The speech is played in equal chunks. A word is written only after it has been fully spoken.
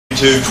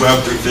22,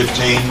 12 through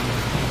 15.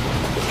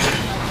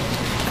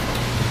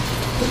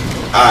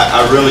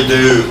 I really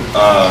do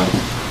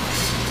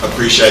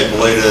appreciate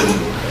Belita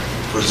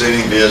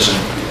presenting this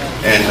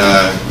and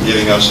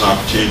giving us an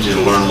opportunity to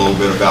learn a little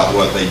bit about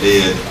what they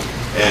did.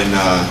 And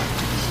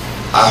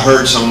I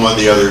heard someone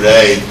the other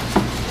day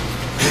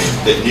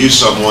that knew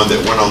someone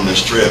that went on this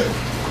trip,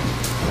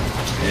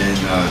 and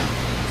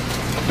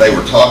they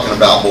were talking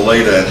about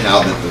Belita and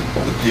how that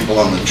the people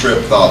on the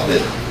trip thought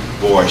that,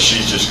 boy,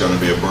 she's just going to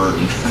be a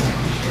burden.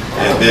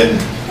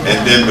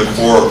 and then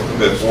before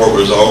it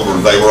was over,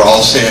 they were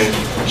all saying,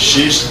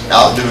 she's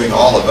outdoing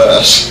all of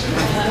us.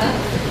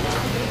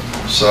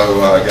 So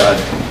God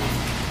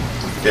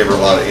gave her a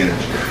lot of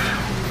energy.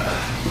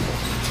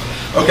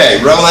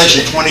 Okay,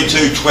 Revelation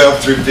 22,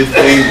 12 through 15.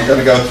 We're going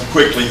to go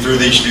quickly through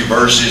these few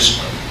verses,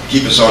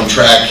 keep us on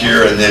track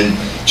here, and then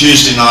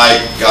Tuesday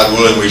night, God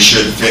willing, we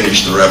should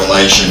finish the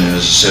Revelation, and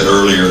as I said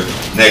earlier,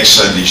 next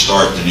Sunday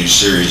start the new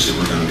series that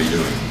we're going to be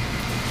doing.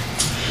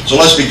 So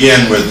let's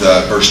begin with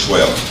verse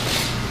 12.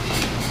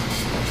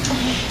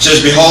 It says,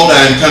 "Behold,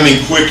 I am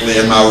coming quickly,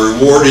 and my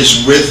reward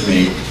is with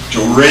me, to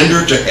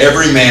render to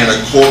every man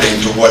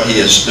according to what he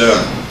has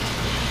done."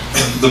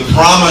 The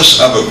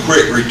promise of a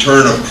quick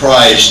return of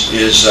Christ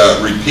is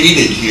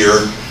repeated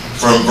here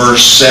from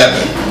verse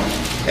 7.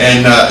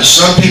 And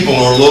some people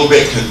are a little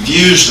bit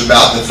confused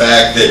about the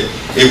fact that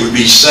it would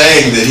be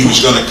saying that he was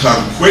going to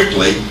come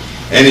quickly,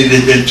 and it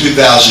had been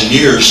 2,000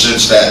 years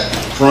since that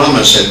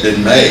promise had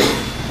been made.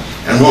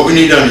 And what we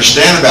need to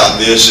understand about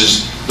this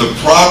is the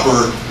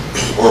proper,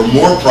 or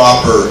more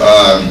proper,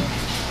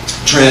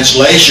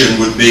 translation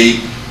would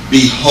be,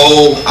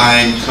 "Behold, I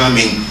am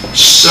coming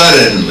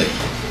suddenly."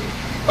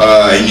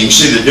 And you can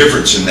see the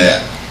difference in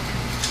that.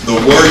 The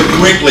word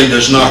quickly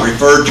does not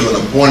refer to an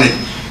appointed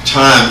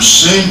time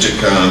soon to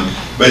come,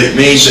 but it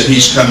means that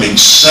he's coming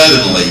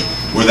suddenly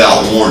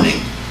without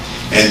warning.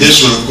 And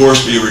this would, of course,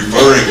 be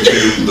referring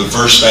to the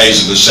first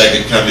phase of the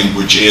second coming,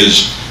 which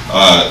is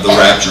the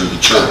rapture of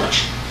the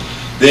church.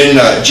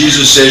 Then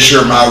Jesus says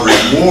here, "My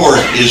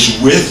reward is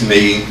with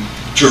me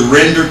to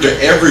render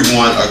to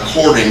everyone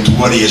according to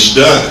what he has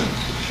done."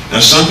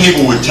 Now, some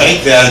people would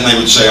take that and they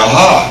would say,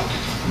 aha,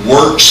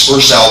 works for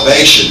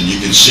salvation.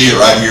 You can see it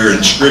right here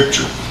in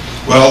Scripture.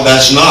 Well,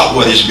 that's not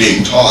what is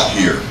being taught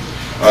here.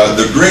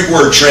 The Greek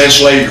word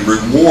translated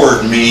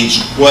reward means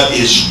what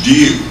is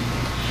due.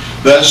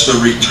 Thus, the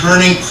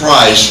returning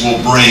Christ will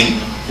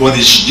bring what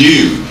is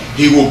due.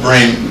 He will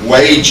bring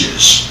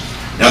wages.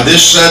 Now,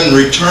 this sudden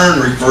return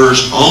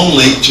refers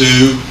only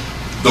to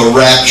the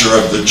rapture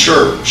of the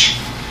church.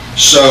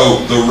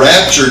 So, the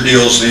rapture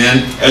deals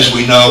then, as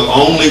we know,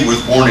 only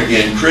with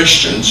born-again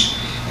Christians,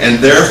 and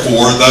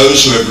therefore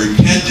those who have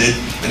repented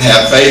and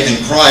have faith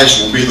in Christ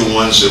will be the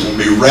ones that will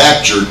be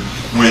raptured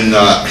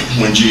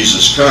when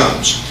Jesus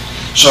comes.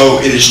 So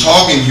it is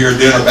talking here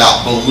then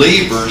about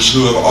believers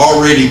who have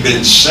already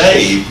been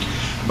saved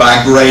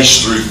by grace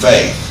through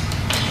faith.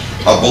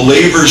 A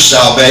believer's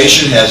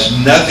salvation has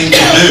nothing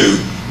to do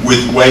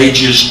with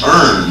wages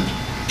earned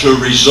to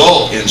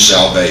result in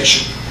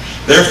salvation.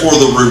 Therefore,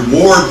 the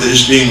reward that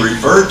is being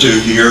referred to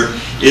here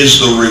is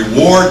the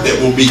reward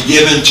that will be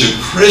given to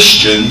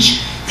Christians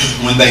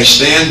when they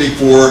stand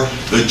before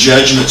the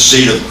judgment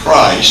seat of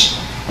Christ,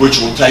 which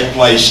will take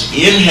place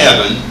in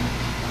heaven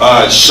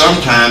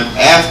sometime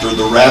after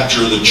the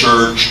rapture of the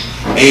church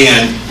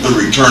and the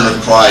return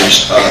of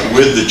Christ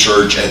with the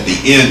church at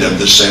the end of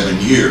the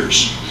 7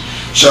 years.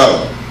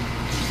 So,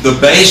 the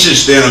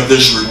basis then of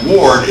this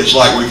reward is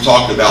like we've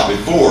talked about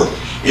before.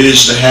 It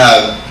is to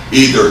have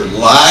either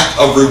lack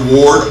of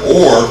reward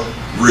or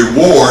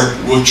reward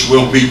which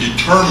will be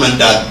determined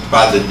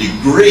by the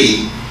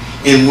degree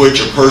in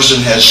which a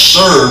person has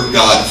served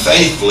God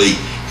faithfully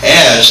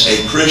as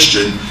a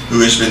Christian who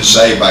has been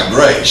saved by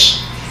grace.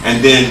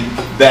 And then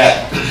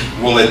that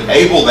will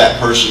enable that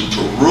person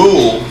to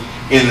rule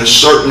in a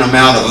certain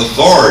amount of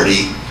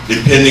authority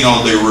depending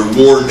on the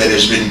reward that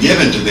has been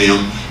given to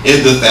them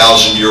in the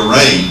 1,000-year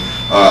reign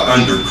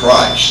under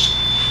Christ.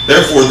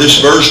 Therefore, this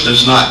verse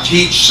does not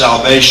teach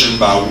salvation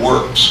by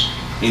works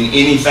in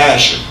any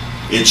fashion.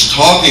 It's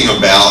talking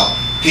about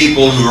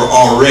people who are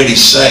already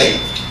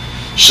saved.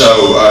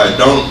 So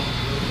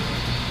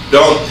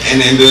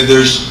and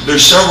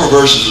there's several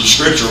verses of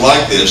Scripture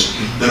like this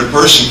that a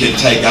person can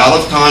take out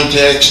of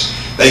context.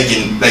 They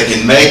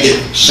can make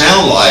it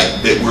sound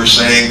like that we're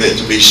saying that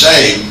to be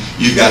saved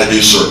you've got to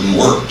do certain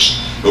works,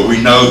 but we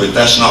know that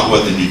that's not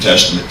what the New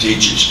Testament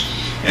teaches.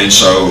 And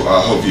so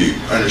I hope you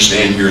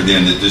understand here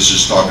then that this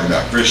is talking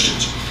about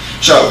Christians.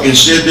 So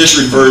instead, this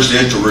refers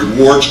then to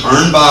rewards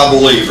earned by a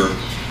believer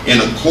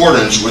in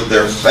accordance with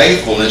their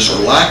faithfulness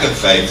or lack of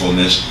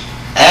faithfulness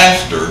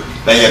after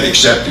they have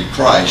accepted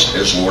Christ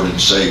as Lord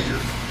and Savior.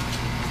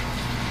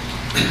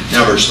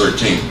 Now verse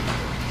 13.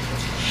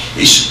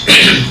 He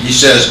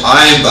says,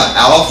 "I am the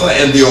Alpha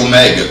and the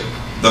Omega,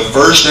 the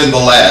first and the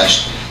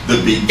last, the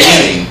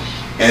beginning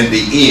and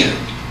the end."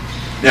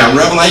 Now in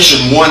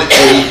Revelation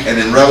 1:8 and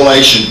in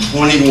Revelation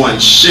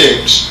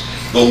 21:6,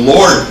 the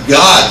Lord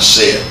God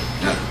said,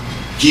 now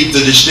keep the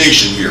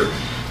distinction here,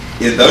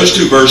 in those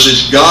two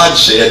verses, God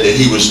said that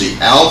he was the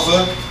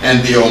Alpha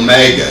and the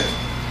Omega,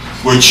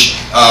 which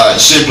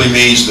simply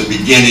means the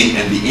beginning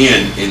and the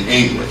end in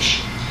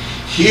English.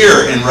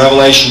 Here in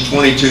Revelation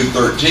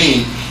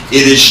 22:13,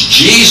 it is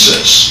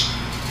Jesus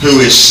who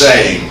is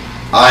saying,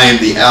 I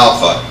am the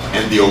Alpha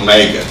and the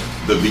Omega,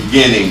 the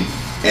beginning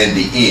and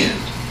the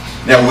end.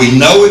 Now we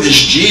know it is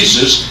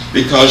Jesus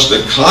because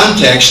the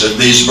context of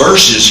these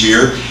verses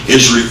here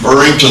is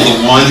referring to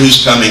the one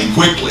who's coming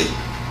quickly,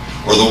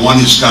 or the one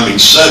who's coming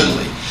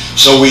suddenly.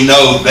 So we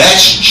know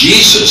that's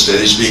Jesus that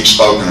is being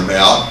spoken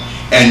about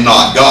and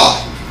not God.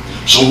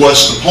 So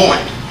what's the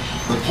point?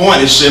 The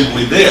point is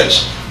simply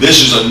this. This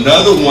is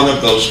another one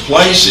of those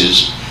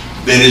places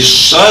that is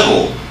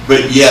subtle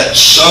but yet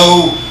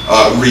so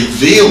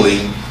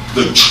revealing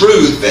the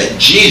truth that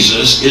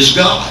Jesus is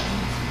God.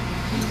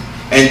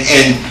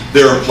 And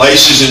there are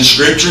places in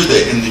Scripture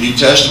that in the New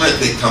Testament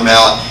that come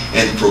out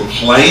and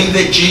proclaim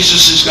that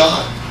Jesus is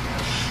God.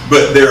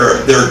 But there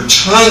are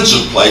tons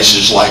of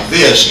places like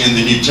this in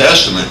the New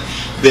Testament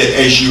that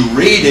as you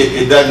read it,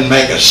 it doesn't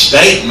make a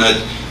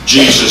statement,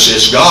 Jesus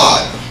is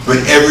God.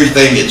 But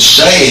everything it's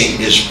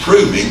saying is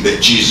proving that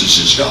Jesus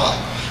is God.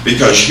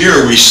 Because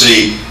here we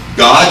see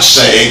God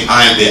saying,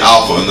 I am the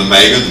Alpha and the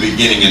Omega, the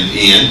beginning and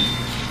the end,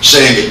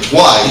 saying it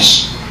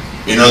twice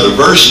in other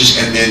verses,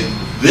 and then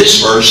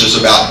this verse is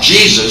about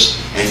Jesus,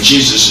 and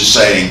Jesus is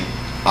saying,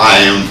 I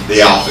am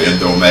the Alpha and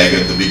the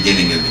Omega, the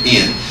beginning and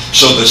the end.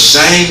 So the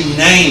same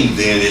name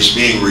then is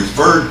being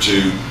referred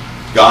to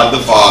God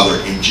the Father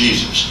and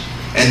Jesus.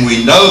 And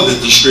we know that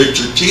the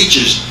Scripture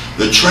teaches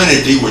the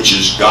Trinity, which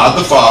is God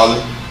the Father,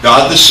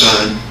 God the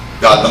Son,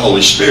 God the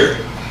Holy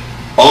Spirit.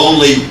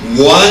 Only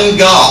one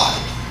God,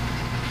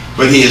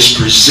 but he has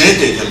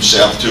presented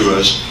himself to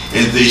us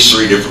in these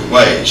three different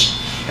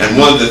ways. And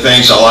one of the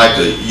things I like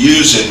to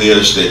use in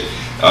this that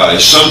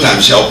is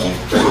sometimes helpful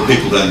for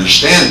people to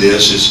understand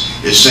this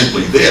is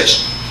simply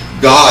this.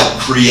 God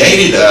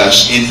created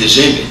us in his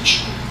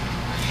image.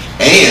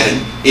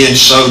 And in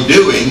so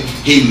doing,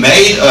 he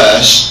made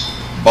us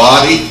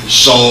body,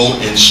 soul,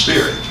 and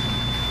spirit.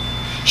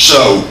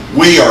 So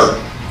we are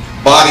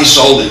body,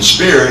 soul, and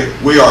spirit.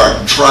 We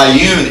are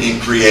triune in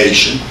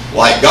creation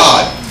like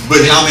God.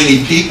 But how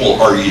many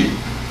people are you?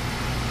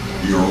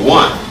 You're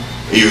one,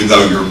 even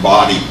though you're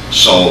body,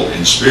 soul,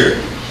 and spirit.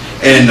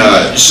 And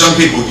some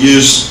people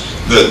use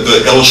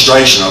the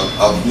illustration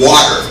of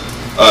water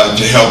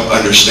to help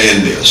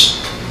understand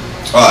this.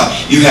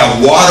 You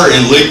have water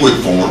in liquid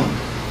form.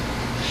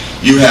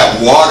 You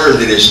have water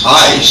that is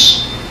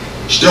ice.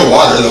 Still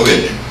water though,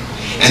 isn't it?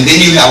 And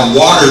then you have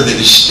water that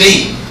is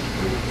steam.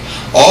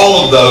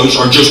 All of those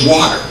are just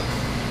water.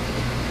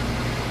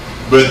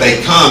 But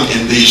they come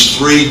in these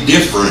three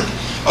different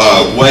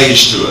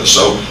ways to us.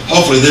 So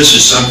hopefully this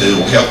is something that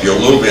will help you a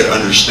little bit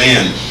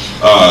understand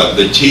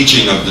the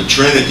teaching of the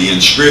Trinity in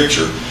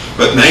Scripture.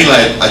 But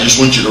mainly, I just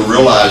want you to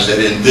realize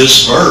that in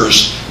this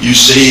verse, you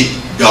see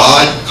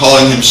God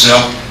calling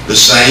himself the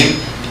same,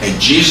 and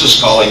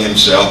Jesus calling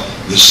himself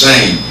the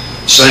same,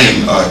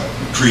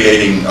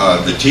 creating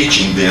the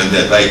teaching then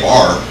that they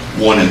are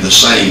one and the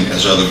same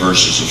as other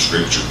verses of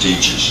Scripture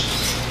teaches.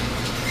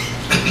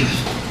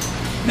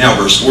 Now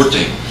verse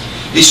 14.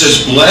 He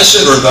says,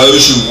 blessed are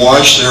those who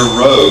wash their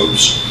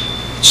robes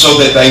so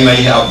that they may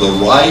have the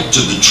right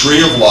to the tree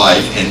of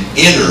life and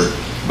enter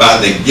by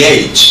the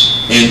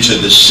gates into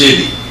the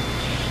city.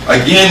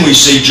 Again, we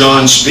see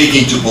John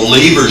speaking to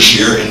believers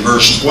here in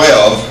verse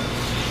 12,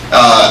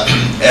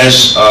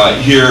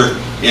 here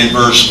in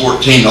verse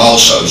 14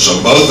 also.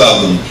 So both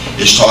of them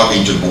is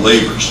talking to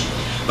believers.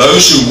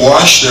 Those who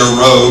wash their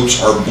robes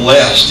are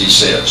blessed, he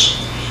says.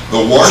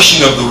 The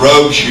washing of the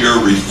robes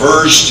here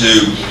refers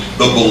to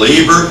the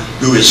believer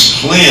who is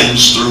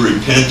cleansed through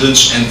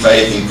repentance and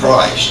faith in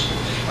Christ.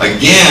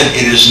 Again,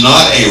 it is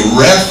not a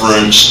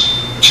reference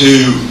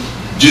to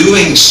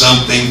doing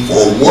something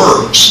for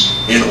works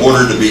in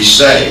order to be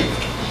saved.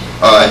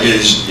 It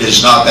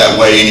is not that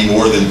way any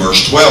more than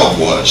verse 12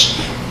 was.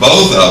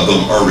 Both of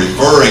them are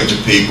referring to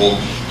people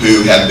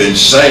who have been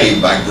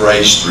saved by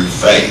grace through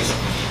faith.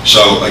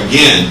 So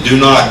again, do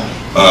not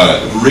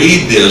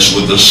read this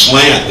with the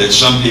slant that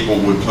some people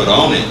would put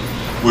on it,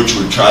 which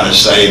would try to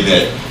say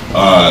that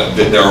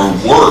that there are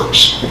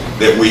works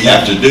that we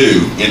have to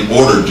do in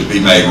order to be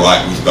made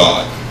right with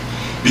God.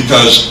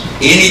 Because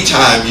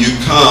anytime you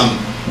come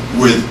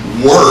with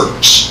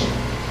works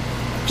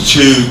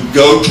to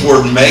go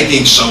toward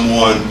making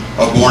someone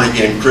a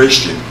born-again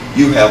Christian,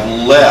 you have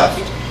left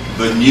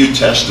the New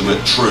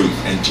Testament truth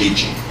and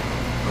teaching.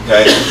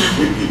 Okay?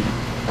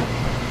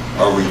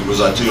 Was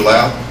I too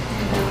loud?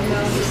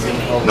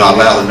 Not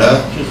loud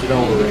enough?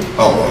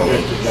 Oh,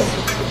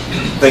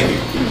 thank you.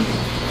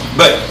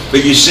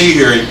 But you see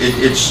here,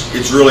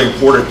 it's really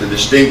important to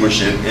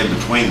distinguish in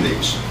between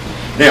these.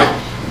 Now,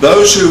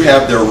 those who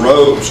have their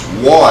robes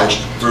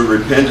washed through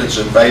repentance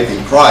and faith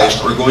in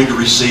Christ are going to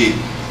receive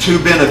two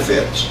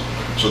benefits.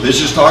 So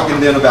this is talking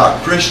then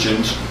about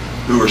Christians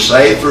who are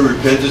saved through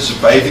repentance and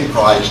faith in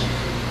Christ,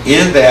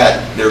 in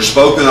that they're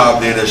spoken of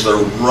then as their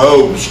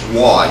robes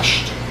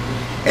washed.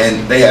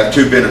 And they have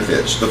two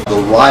benefits. The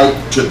right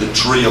to the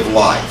tree of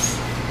life.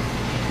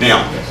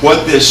 Now,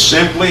 what this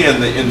simply,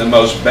 in the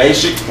most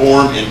basic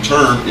form in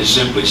term, is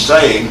simply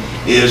saying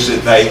is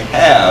that they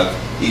have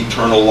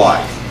eternal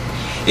life.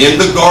 In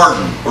the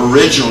garden,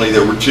 originally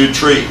there were two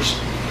trees.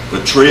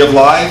 The tree of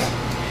life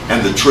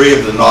and the tree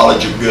of the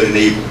knowledge of good and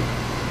evil.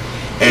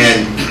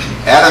 And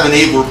Adam and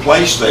Eve were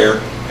placed there,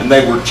 and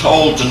they were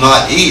told to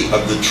not eat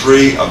of the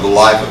tree of the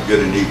life of good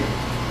and evil.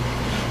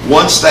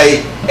 Once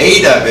they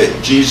ate of it,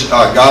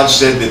 God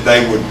said that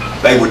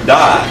they would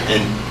die.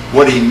 And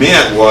what he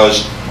meant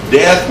was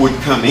death would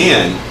come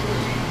in,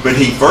 but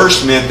he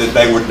first meant that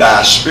they would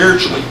die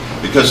spiritually,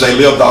 because they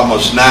lived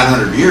almost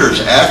 900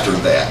 years after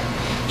that.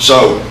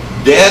 So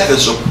death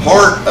is a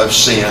part of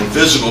sin.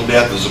 Physical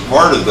death is a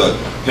part of the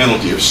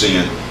penalty of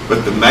sin.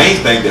 But the main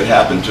thing that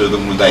happened to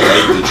them when they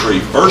ate the tree,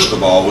 first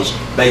of all, was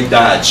they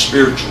died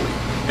spiritually,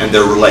 and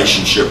their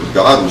relationship with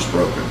God was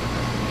broken.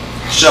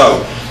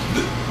 So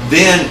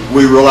then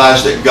we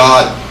realize that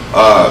God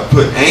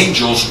put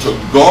angels to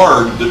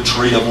guard the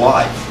tree of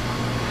life.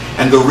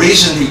 And the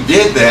reason he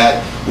did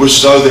that was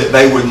so that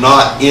they would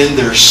not, in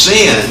their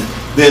sin,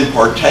 then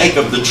partake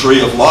of the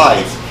tree of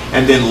life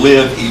and then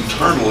live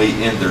eternally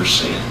in their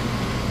sin.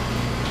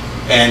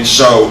 And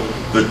so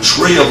the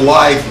tree of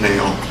life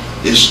now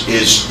is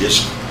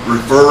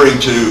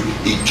referring to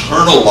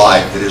eternal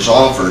life that is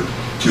offered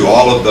to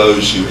all of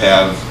those who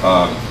have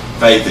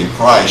faith in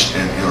Christ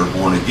and are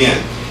born again.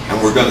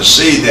 And we're going to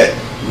see that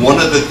one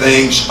of the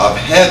things of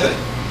heaven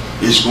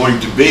is going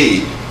to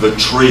be the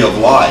tree of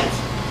life.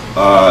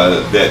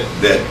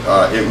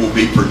 That it will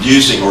be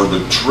producing, or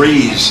the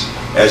trees,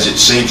 as it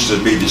seems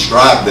to be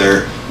described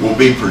there, will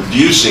be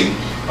producing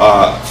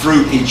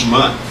fruit each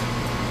month.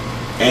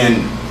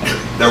 And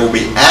there will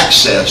be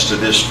access to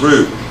this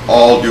fruit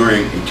all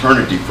during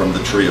eternity from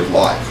the tree of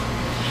life.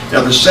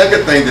 Now, the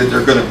second thing that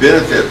they're going to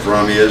benefit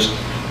from is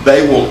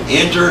they will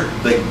enter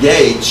the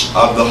gates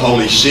of the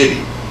holy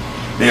city.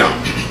 Now,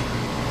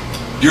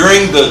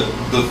 during the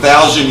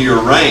 1,000-year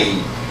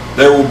reign,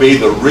 there will be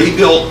the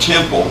rebuilt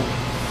temple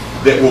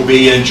that will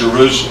be in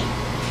Jerusalem.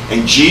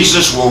 And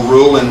Jesus will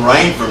rule and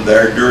reign from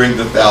there during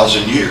the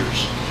 1,000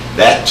 years.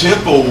 That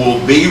temple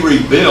will be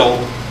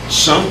rebuilt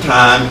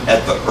sometime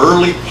at the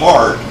early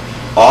part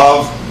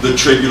of the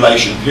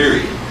tribulation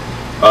period.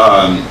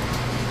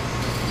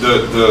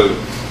 The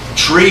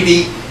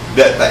treaty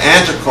that the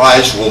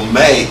Antichrist will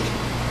make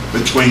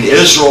between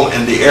Israel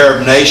and the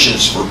Arab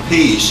nations for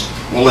peace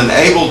will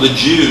enable the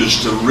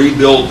Jews to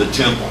rebuild the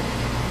temple.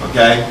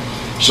 Okay?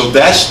 So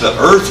that's the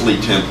earthly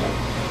temple.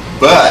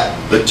 But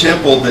the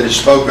temple that is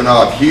spoken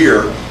of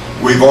here,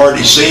 we've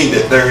already seen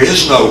that there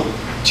is no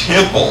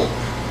temple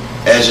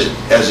as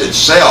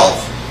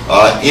itself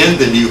in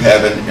the new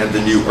heaven and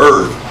the new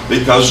earth,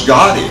 because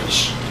God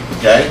is.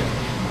 Okay?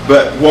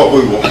 But what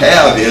we will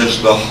have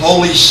is the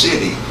holy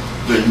city,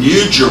 the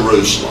new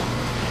Jerusalem.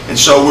 And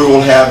so we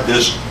will have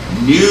this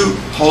new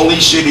holy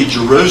city,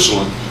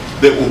 Jerusalem,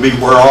 that will be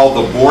where all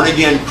the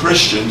born-again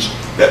Christians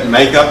that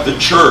make up the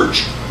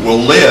church will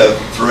live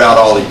throughout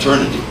all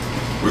eternity.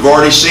 We've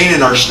already seen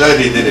in our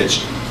study that it's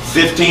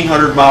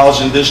 1,500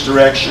 miles in this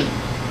direction,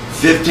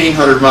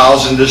 1,500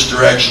 miles in this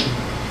direction,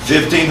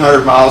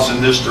 1,500 miles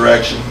in this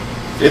direction,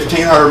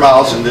 1,500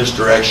 miles in this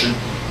direction,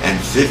 and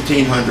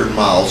 1,500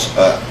 miles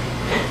up.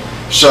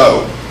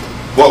 So,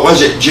 what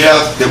was it,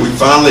 Jeff, that we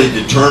finally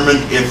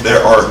determined? If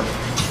there are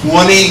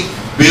 20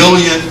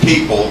 billion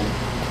people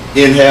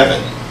in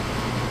heaven,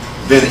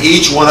 then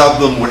each one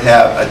of them would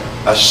have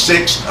a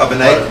sixth of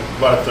an acre.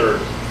 About a third.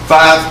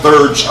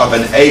 5/3 of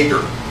an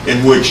acre,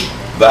 in which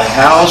the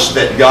house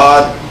that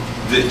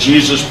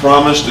Jesus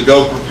promised to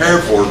go prepare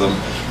for them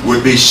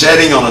would be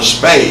setting on a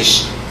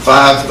space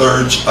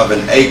 5/3 of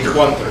an acre.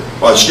 1/3.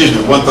 Well, excuse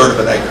me, 1/3 of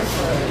an acre.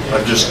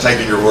 I'm just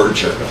taking your word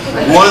here.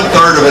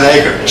 1/3 of an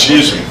acre,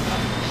 excuse me.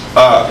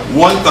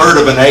 1/3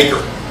 of an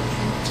acre.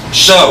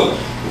 So,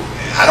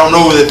 I don't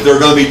know that there are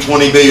going to be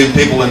 20 billion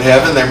people in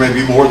heaven. There may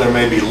be more, there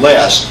may be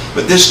less.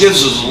 But this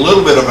gives us a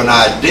little bit of an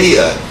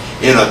idea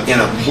in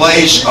a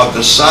place of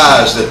the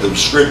size that the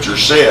Scripture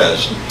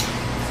says.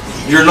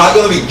 You're not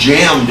going to be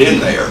jammed in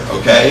there,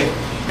 okay?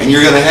 And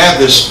you're going to have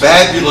this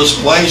fabulous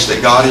place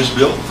that God has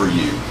built for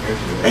you.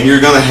 And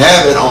you're going to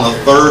have it on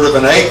 1/3 of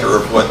an acre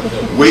of what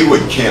we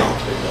would count.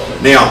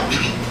 Now,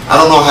 I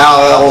don't know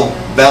how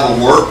that'll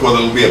work, whether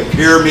it'll be a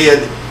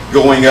pyramid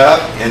going up,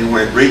 and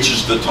when it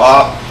reaches the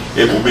top,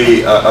 it will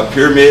be a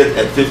pyramid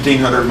at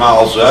 1,500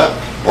 miles up,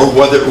 or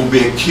whether it will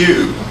be a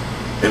cube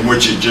in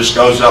which it just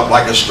goes up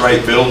like a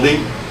straight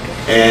building,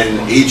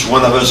 and each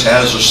one of us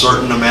has a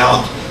certain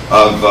amount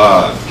of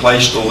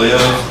place to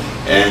live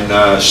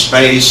and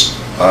space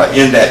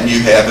in that new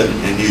heaven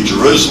and new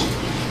Jerusalem.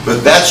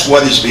 But that's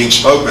what is being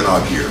spoken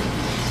of here.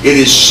 It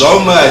is so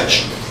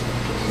much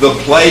the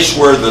place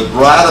where the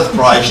bride of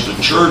Christ,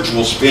 the church,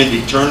 will spend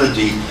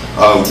eternity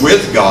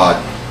with God,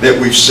 that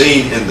we've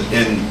seen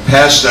in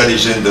past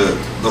studies in the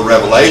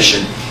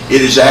Revelation.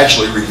 It is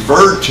actually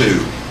referred to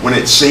when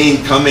it's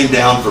seen coming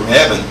down from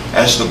heaven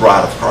as the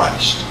bride of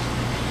Christ.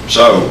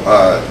 So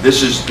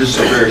this is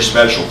a very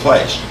special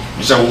place.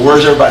 You say, well,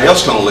 where's everybody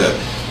else going to live?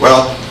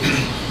 Well,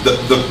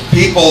 the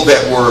people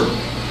that were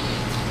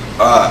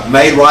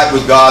made right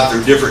with God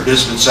through different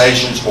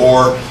dispensations,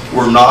 or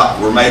were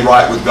made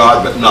right with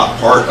God but not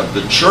part of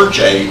the church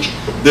age,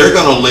 they're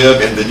going to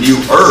live in the new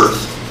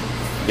earth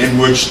in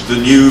which the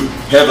new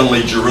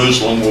heavenly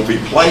Jerusalem will be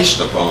placed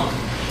upon.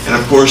 And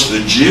of course,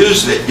 the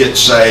Jews that get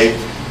saved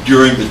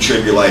during the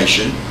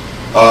tribulation,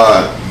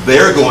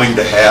 they're going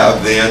to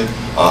have then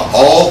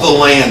all the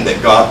land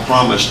that God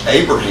promised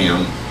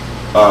Abraham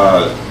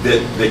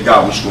that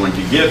God was going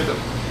to give them.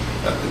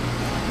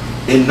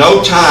 In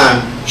no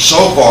time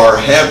so far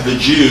have the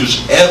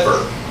Jews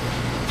ever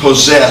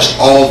possessed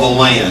all the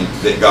land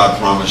that God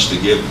promised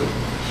to give them.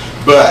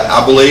 But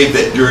I believe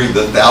that during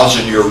the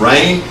 1,000-year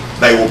reign,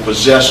 they will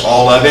possess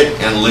all of it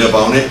and live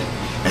on it.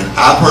 And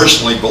I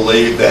personally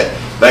believe that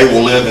they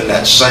will live in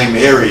that same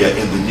area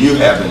in the new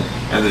heaven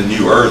and the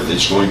new earth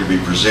that's going to be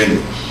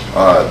presented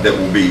that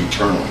will be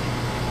eternal.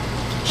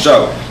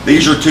 So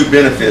these are two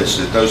benefits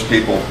that those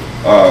people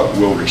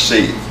will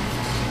receive.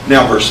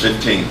 Now verse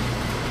 15.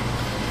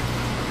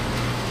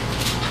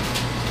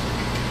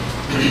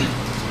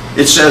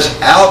 It says,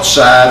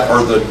 outside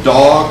are the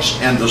dogs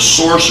and the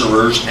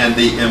sorcerers and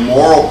the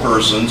immoral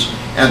persons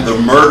and the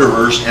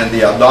murderers and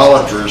the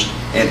idolaters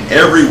and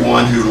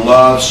everyone who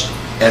loves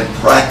and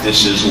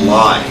practices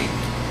lying.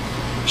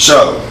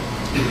 So,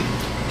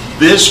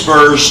 this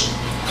verse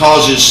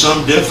causes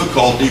some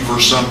difficulty for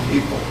some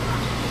people.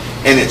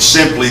 And it's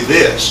simply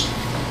this.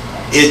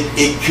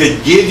 It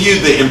could give you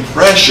the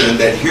impression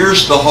that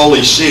here's the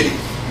holy city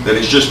that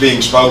is just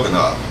being spoken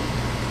of.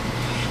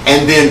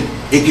 And then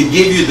it could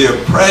give you the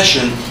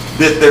impression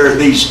that there are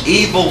these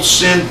evil,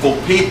 sinful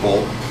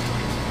people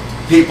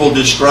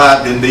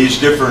described in these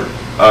different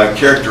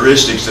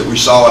characteristics that we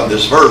saw in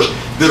this verse,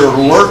 that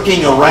are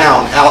lurking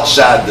around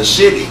outside the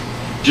city,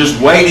 just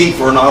waiting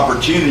for an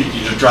opportunity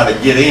to try to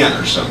get in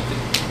or something.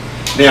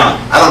 Now,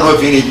 I don't know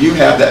if any of you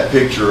have that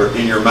picture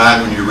in your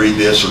mind when you read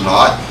this or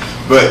not,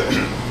 but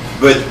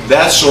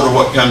that's sort of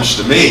what comes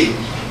to me.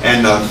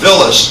 And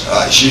Phyllis,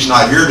 she's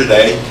not here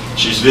today.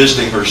 She's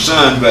visiting her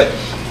son, but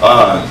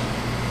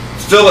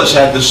Phyllis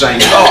had the same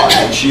thought,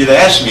 and she had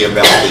asked me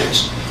about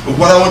this. But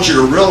what I want you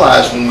to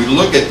realize when we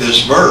look at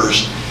this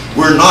verse,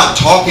 we're not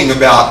talking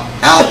about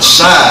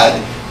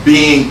outside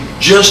being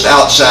just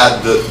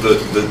outside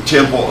the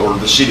temple or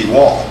the city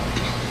wall.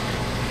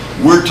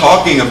 We're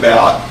talking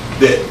about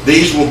that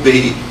these will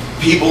be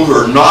people who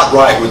are not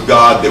right with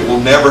God, that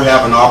will never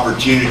have an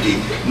opportunity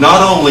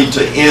not only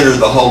to enter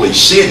the holy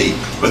city,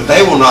 but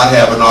they will not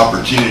have an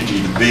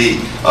opportunity to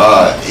be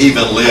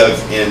even live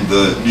in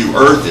the new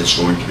earth that's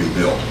going to be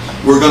built.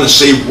 We're going to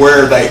see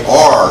where they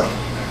are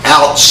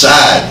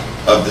outside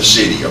of the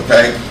city,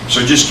 okay?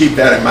 So just keep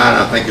that in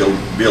mind. I think it'll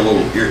be a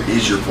little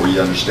easier for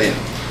you to understand.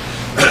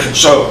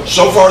 So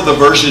far the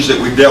verses that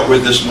we've dealt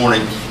with this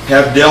morning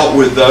have dealt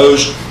with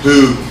those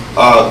who,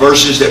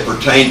 verses that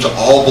pertain to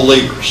all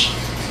believers.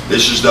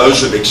 This is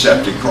those who have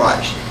accepted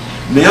Christ.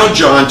 Now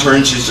John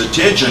turns his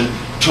attention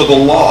to the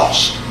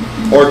lost,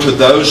 or to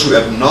those who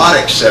have not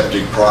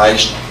accepted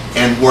Christ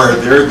and where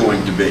they're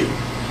going to be.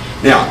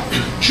 Now,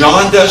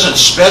 John doesn't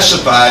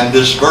specify in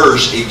this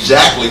verse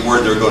exactly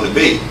where they're going to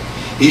be.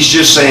 He's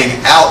just saying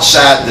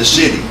outside the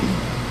city,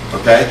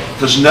 okay?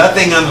 Because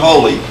nothing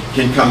unholy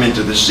can come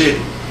into the city.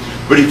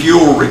 But if you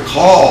will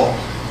recall,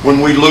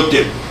 when we looked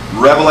at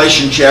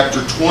Revelation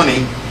chapter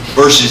 20,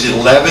 verses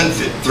 11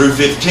 through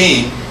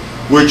 15,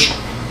 which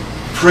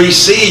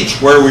precedes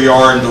where we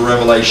are in the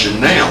Revelation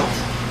now,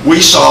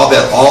 we saw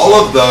that all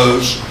of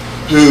those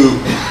who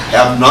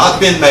have not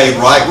been made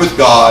right with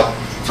God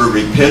through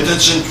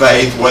repentance and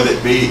faith, whether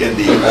it be in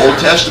the Old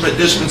Testament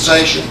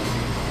dispensation,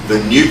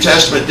 the New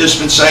Testament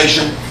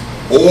dispensation,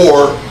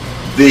 or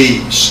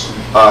the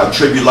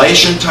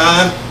tribulation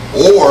time,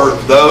 or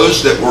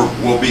those that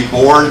will be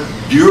born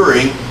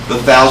during the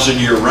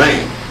 1,000-year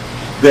reign,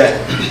 that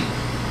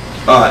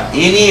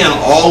any and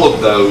all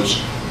of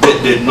those that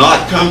did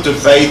not come to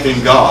faith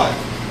in God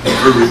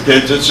through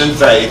repentance and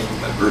faith,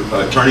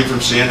 turning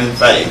from sin and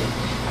faith,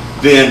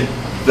 then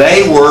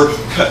they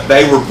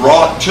were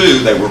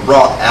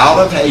brought out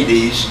of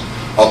Hades,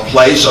 a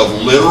place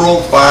of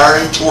literal fire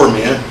and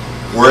torment,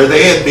 where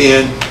they had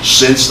been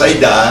since they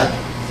died,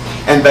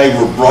 and they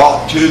were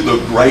brought to the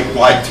great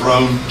white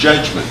throne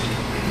judgment.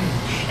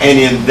 And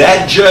in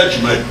that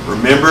judgment,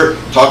 remember,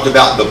 talked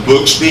about the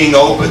books being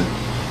opened,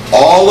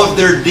 all of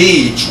their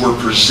deeds were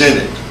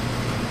presented.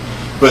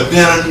 But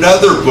then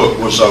another book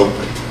was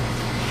opened,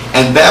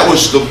 and that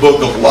was the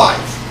book of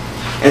life.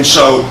 And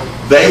so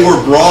they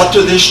were brought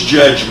to this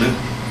judgment.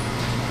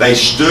 They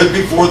stood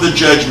before the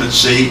judgment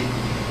seat.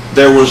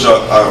 There was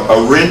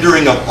a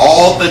rendering of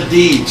all the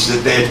deeds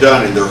that they had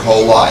done in their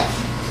whole life.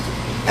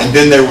 And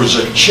then there was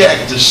a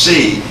check to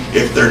see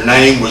if their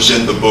name was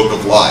in the book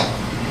of life.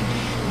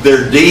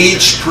 Their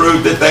deeds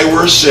proved that they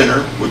were a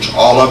sinner, which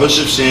all of us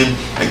have sinned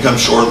and come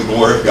short of the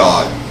glory of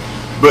God.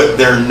 But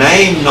their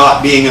name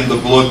not being in the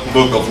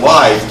book of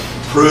life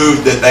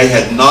proved that they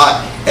had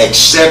not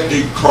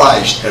accepted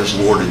Christ as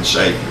Lord and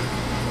Savior.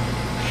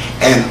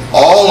 And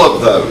all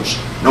of those,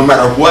 no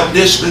matter what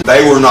dispensation,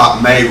 they were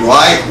not made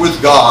right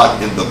with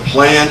God in the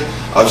plan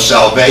of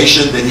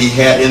salvation that he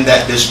had in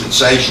that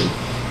dispensation.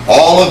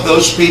 All of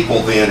those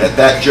people then at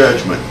that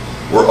judgment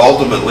were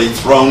ultimately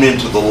thrown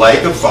into the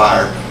lake of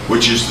fire,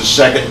 which is the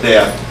second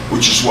death,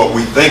 which is what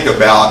we think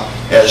about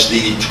as the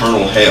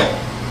eternal hell.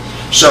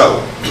 So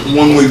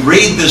when we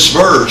read this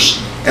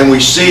verse and we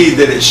see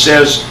that it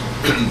says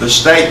the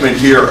statement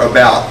here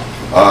about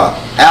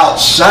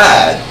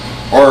outside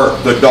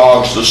are the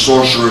dogs, the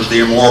sorcerers, the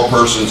immoral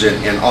persons,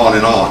 and on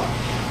and on.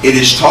 It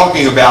is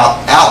talking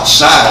about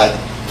outside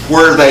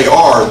where they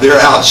are.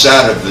 They're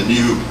outside of the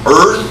new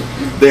earth.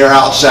 They're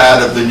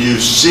outside of the new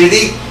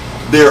city.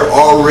 They're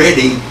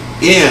already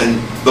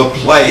in the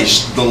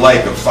place, the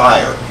lake of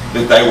fire,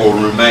 that they will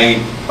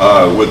remain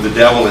with the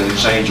devil and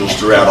his angels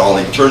throughout all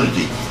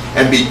eternity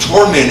and be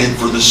tormented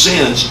for the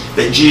sins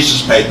that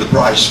Jesus paid the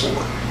price for.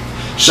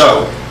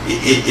 So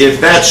if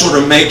that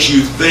sort of makes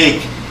you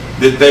think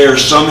that they are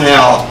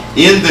somehow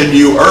in the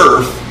new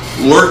earth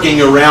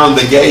lurking around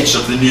the gates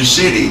of the new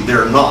city,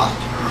 they're not.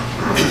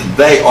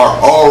 They are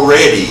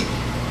already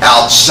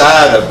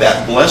outside of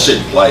that blessed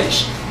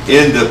place,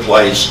 in the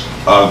place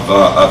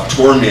of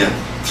torment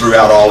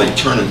throughout all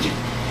eternity.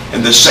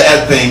 And the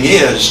sad thing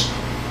is,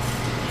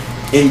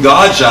 in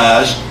God's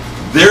eyes,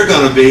 they're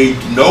going to be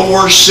no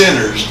worse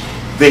sinners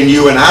than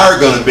you and I are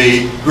going to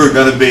be, who are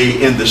going to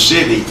be in the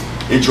city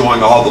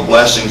enjoying all the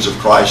blessings of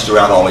Christ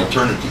throughout all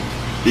eternity.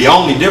 The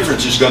only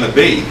difference is going to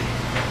be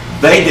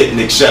they didn't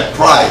accept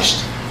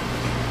Christ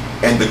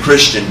and the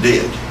Christian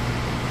did.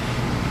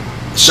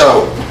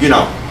 So, you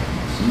know,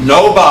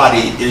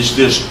 nobody is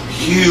this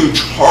huge,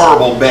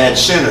 horrible, bad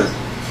sinner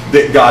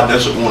that God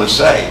doesn't want to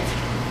save.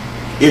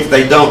 If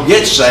they don't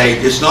get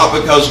saved, it's not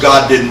because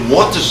God didn't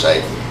want to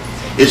save them.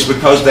 It's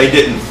because they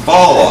didn't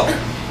follow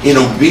in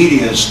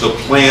obedience the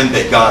plan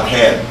that God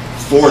had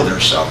for their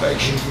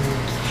salvation.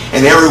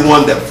 And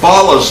everyone that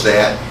follows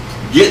that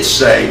gets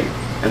saved,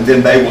 and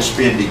then they will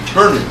spend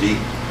eternity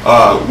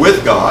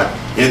with God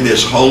in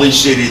this holy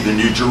city, the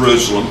New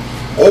Jerusalem.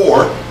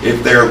 Or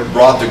if they're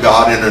brought to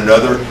God in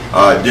another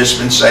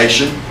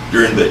dispensation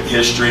during the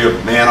history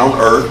of man on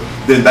earth,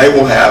 then they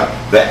will have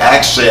the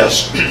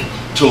access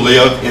to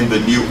live in the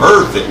new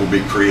earth that will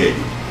be created.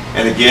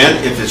 And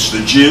again, if it's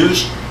the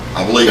Jews,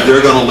 I believe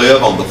they're going to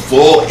live on the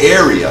full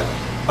area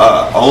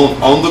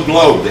on the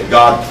globe that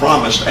God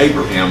promised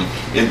Abraham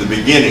in the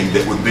beginning,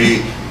 that would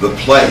be the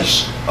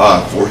place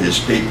for his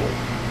people.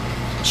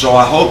 So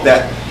I hope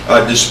that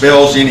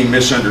dispels any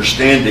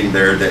misunderstanding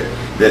there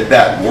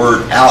that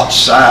word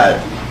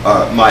outside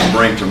might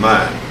bring to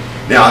mind.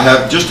 Now I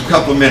have just a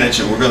couple of minutes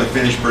and we're going to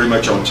finish pretty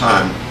much on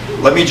time.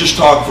 Let me just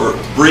talk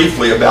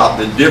briefly about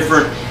the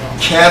different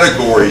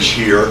categories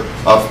here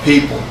of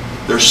people.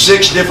 There's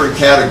 6 different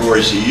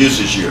categories he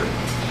uses here.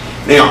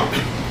 Now,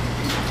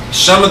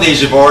 some of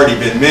these have already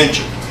been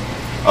mentioned,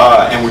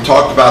 and we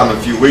talked about them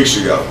a few weeks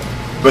ago.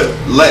 But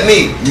let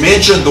me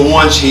mention the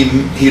ones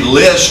he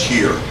lists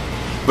here.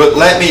 But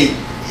let me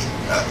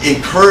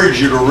encourage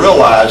you to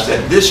realize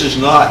that this is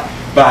not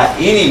by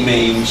any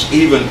means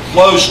even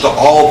close to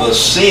all the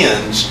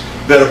sins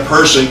that a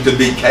person could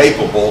be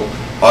capable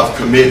of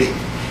committing.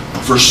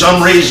 For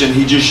some reason,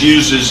 he just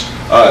uses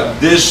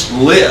this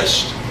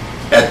list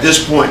at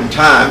this point in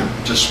time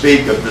to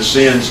speak of the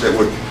sins that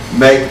would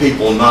make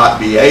people not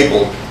be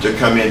able to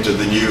come into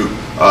the new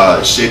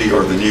city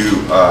or the new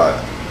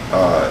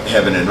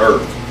heaven and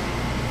earth.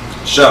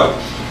 So,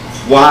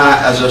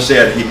 why, as I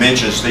said, he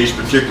mentions these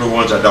particular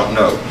ones, I don't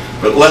know.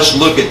 But let's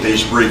look at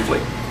these briefly.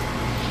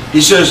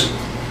 He says,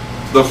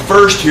 the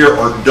first here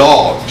are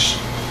dogs.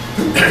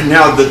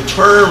 Now, the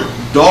term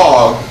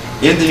dog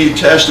in the New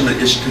Testament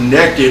is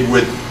connected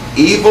with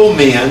evil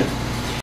men